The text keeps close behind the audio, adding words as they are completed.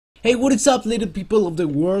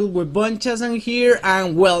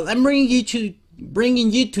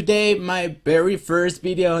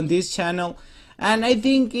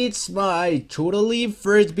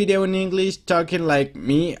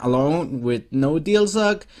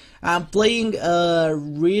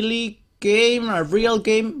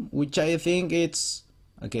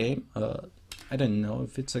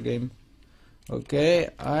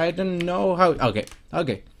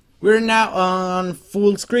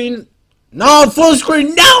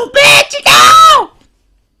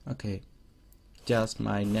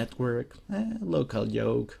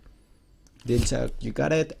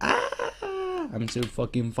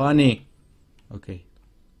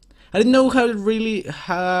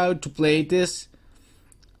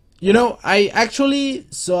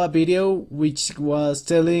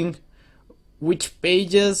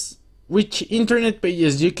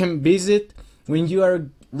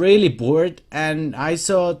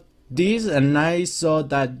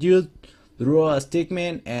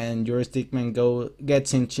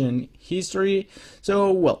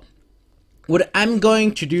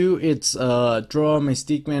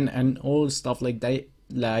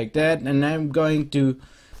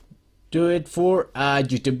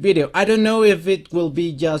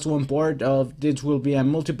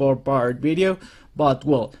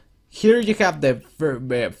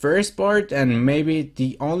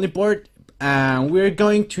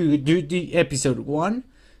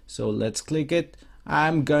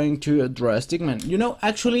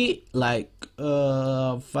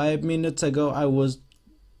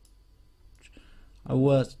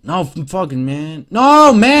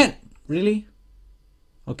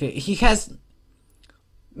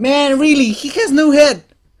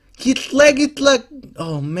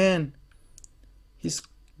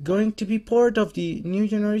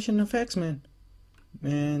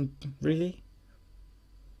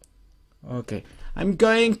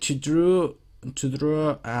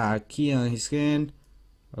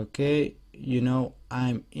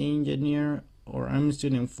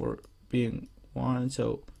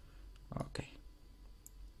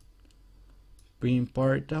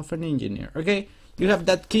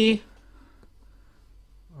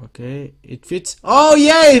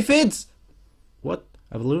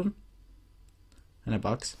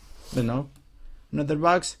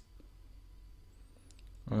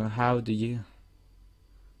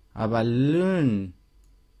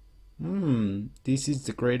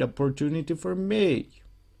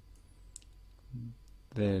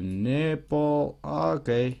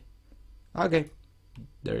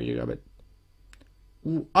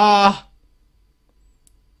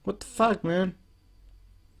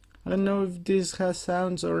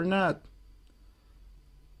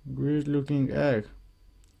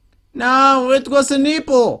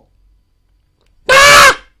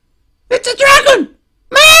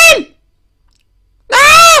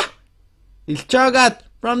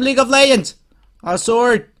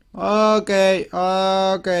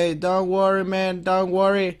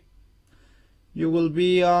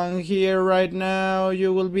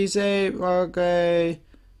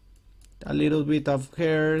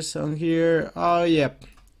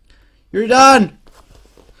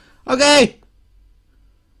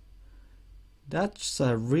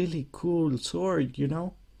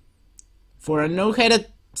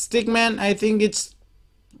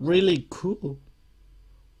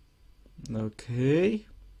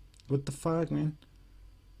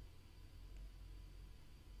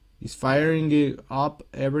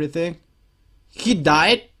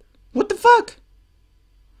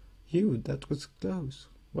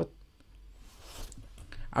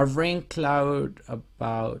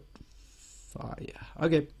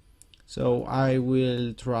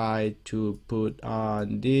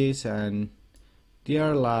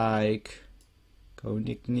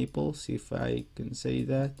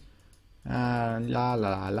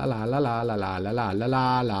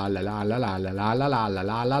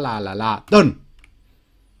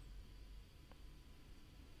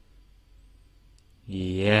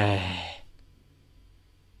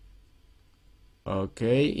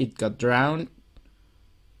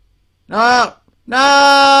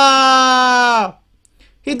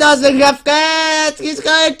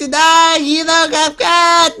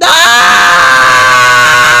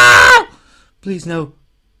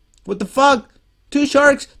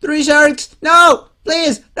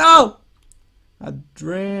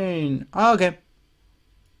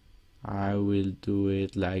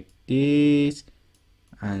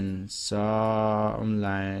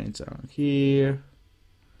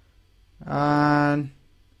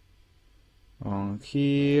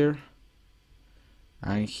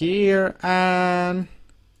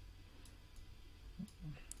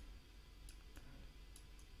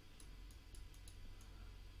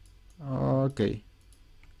Okay.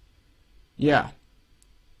 Yeah.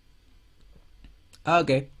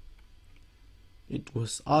 Okay. It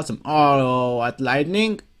was awesome. Oh, at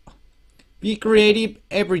lightning. Be creative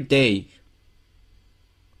every day.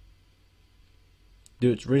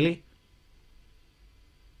 Dude, really?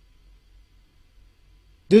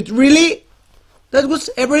 Dude, really? That was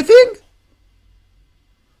everything?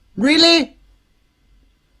 Really?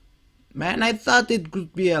 Man, I thought it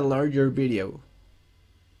could be a larger video.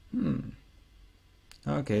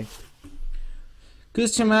 Okay.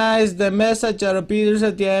 Customize the message that appears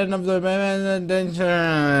at the end of the message and then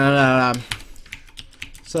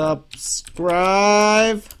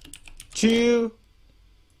subscribe to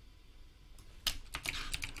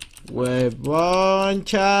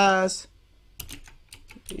Huevonchaz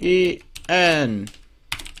EN.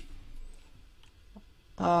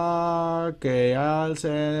 Okay, I'll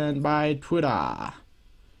send by Twitter.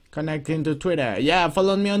 Connecting to Twitter. Yeah,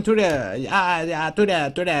 follow me on Twitter. Yeah,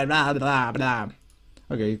 Twitter, blah, blah, blah.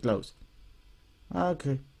 Okay, close.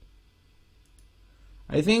 Okay.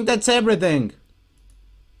 I think that's everything.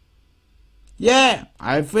 Yeah,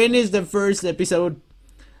 I finished the first episode.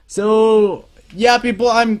 So, yeah, people,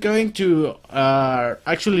 I'm going to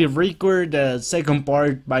actually record the second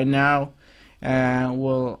part by now.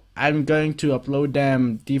 Well, I'm going to upload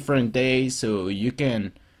them different days so you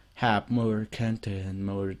can have more content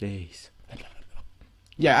more days.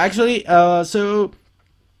 Yeah, actually, so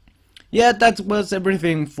yeah, that was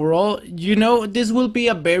everything for all. You know, this will be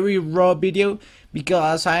a very raw video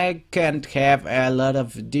because I can't have a lot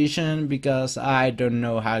of edition because I don't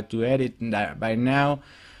know how to edit that by now.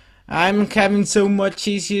 I'm having so much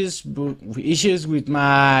issues with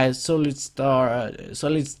my solid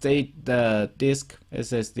state disk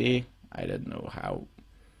SSD. I don't know how.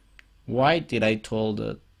 Why did I told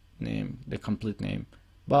the name, the complete name?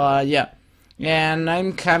 But yeah. And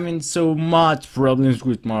I'm having so much problems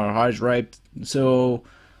with my hard drive. So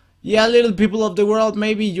yeah, little people of the world,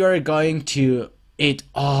 maybe you're going to eat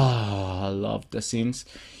all of the scenes.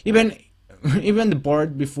 Even the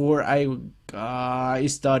part before I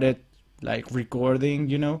started like recording,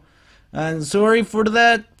 you know. And sorry for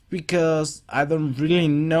that because I don't really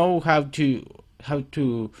know how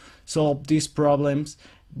to solve these problems.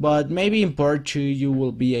 But maybe in part 2 you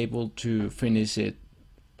will be able to finish it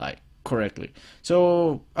like correctly.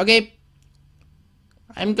 So okay,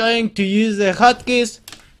 I'm going to use the hotkeys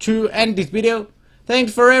to end this video.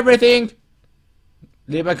 Thanks for everything.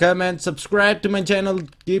 Leave a comment, subscribe to my channel,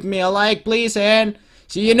 give me a like please, and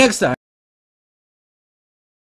see you next time.